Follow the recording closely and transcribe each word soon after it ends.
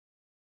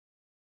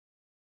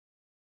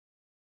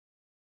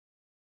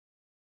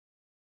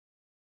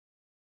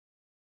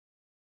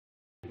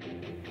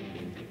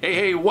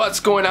Hey,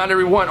 what's going on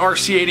everyone?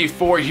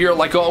 RC84 here.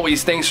 Like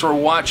always, thanks for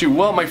watching.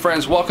 Well, my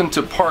friends, welcome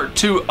to part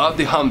 2 of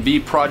the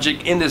Humvee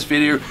project. In this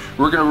video,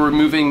 we're going to be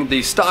removing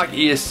the stock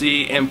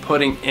ESC and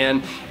putting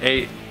in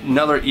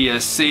another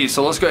ESC.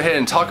 So let's go ahead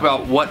and talk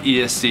about what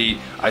ESC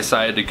I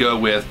decided to go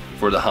with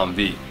for the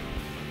Humvee.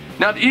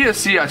 Now, the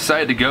ESC I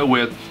decided to go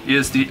with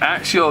is the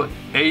Axial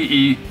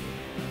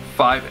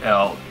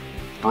AE5L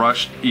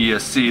brushed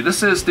ESC.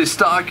 This is the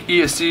stock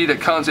ESC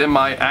that comes in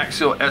my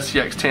Axial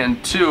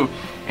SCX-10 II.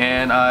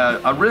 And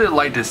I really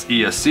like this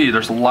ESC.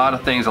 There's a lot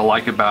of things I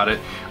like about it.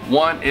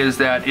 One is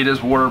that it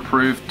is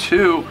waterproof.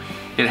 2,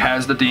 it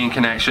has the DIN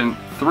connection.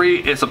 3,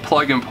 it's a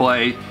plug and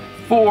play.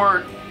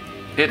 4,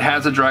 it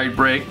has a drag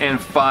brake.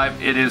 And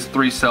 5, it is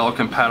 3-cell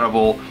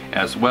compatible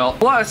as well.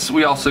 Plus,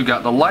 we also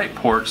got the light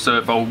port, so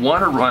if I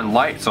want to run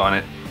lights on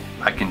it,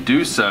 I can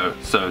do so.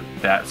 So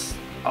that's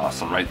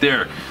awesome right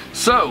there.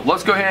 So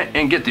let's go ahead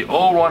and get the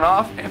old one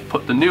off and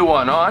put the new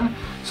one on.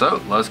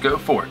 So let's go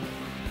for it.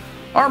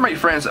 Alright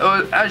friends,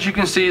 as you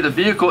can see, the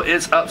vehicle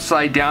is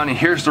upside down, and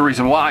here's the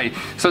reason why.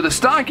 So the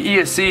stock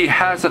ESC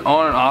has an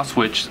on and off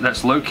switch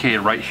that's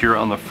located right here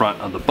on the front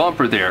of the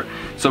bumper there.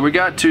 So we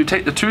got to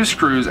take the 2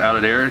 screws out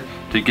of there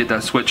to get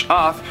that switch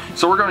off.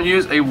 So we're going to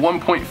use a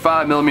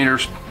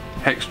 1.5mm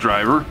hex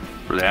driver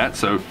for that.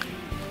 So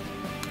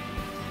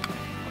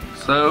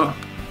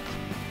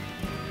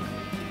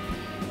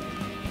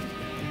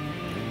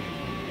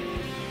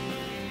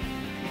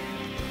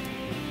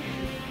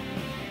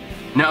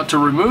now to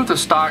remove the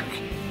stock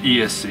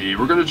ESC,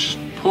 we're going to just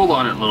pull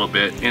on it a little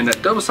bit, and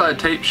that double-sided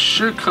tape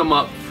should come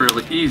up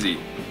fairly easy,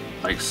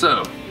 like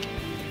so.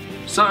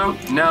 So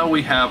now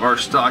we have our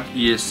stock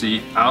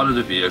ESC out of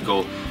the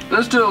vehicle.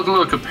 Let's do a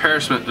little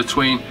comparison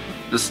between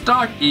the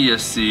stock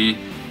ESC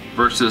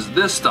versus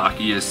this stock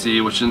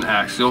ESC, which is an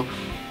Axial.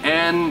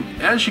 And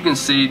as you can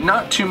see,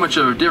 not too much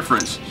of a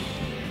difference.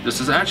 This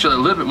is actually a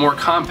little bit more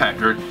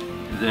compacted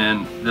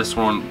than this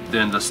one,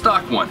 than the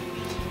stock one.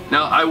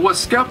 Now, I was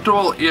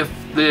skeptical if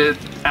the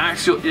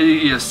Axial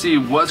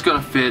ESC was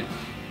going to fit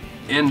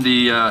in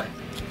the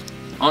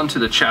onto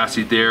the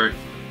chassis there,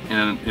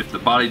 and if the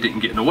body didn't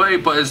get in the way.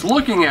 But as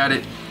looking at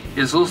it,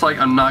 it looks like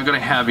I'm not going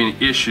to have any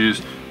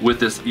issues with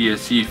this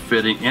ESC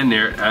fitting in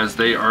there, as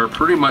they are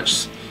pretty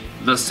much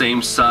the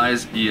same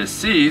size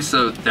ESC.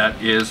 So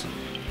that is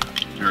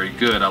very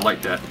good. I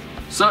like that.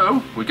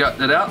 So we got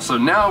that out. So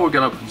now we're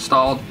going to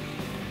install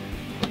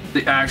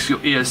the Axial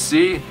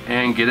ESC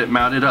and get it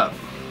mounted up.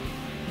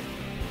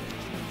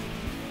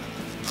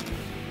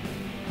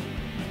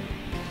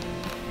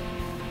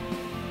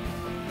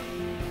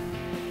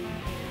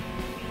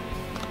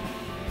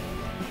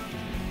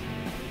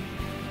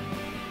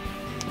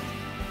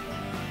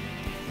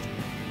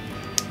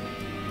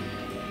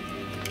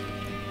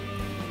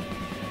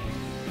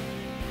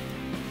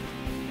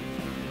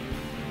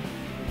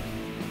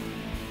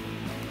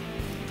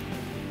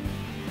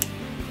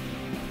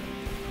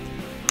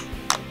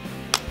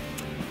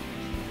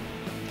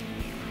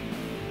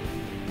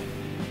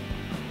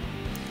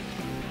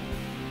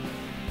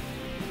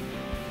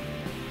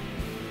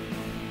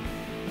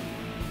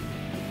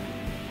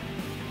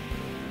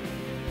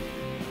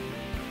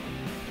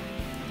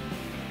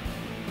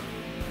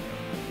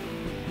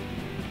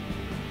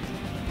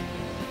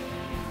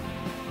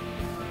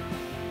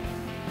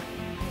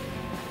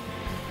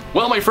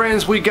 Well, my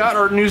friends, we got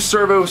our new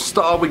servo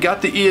installed, we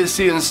got the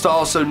ESC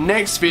installed, so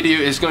next video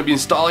is going to be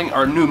installing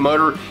our new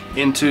motor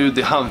into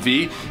the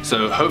Humvee.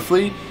 So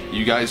hopefully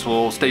you guys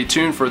will stay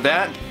tuned for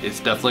that.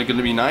 It's definitely going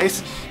to be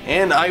nice,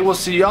 and I will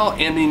see y'all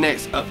in the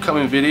next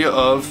upcoming video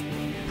of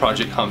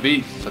Project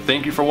Humvee. So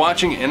thank you for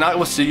watching, and I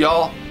will see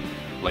y'all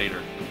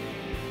later.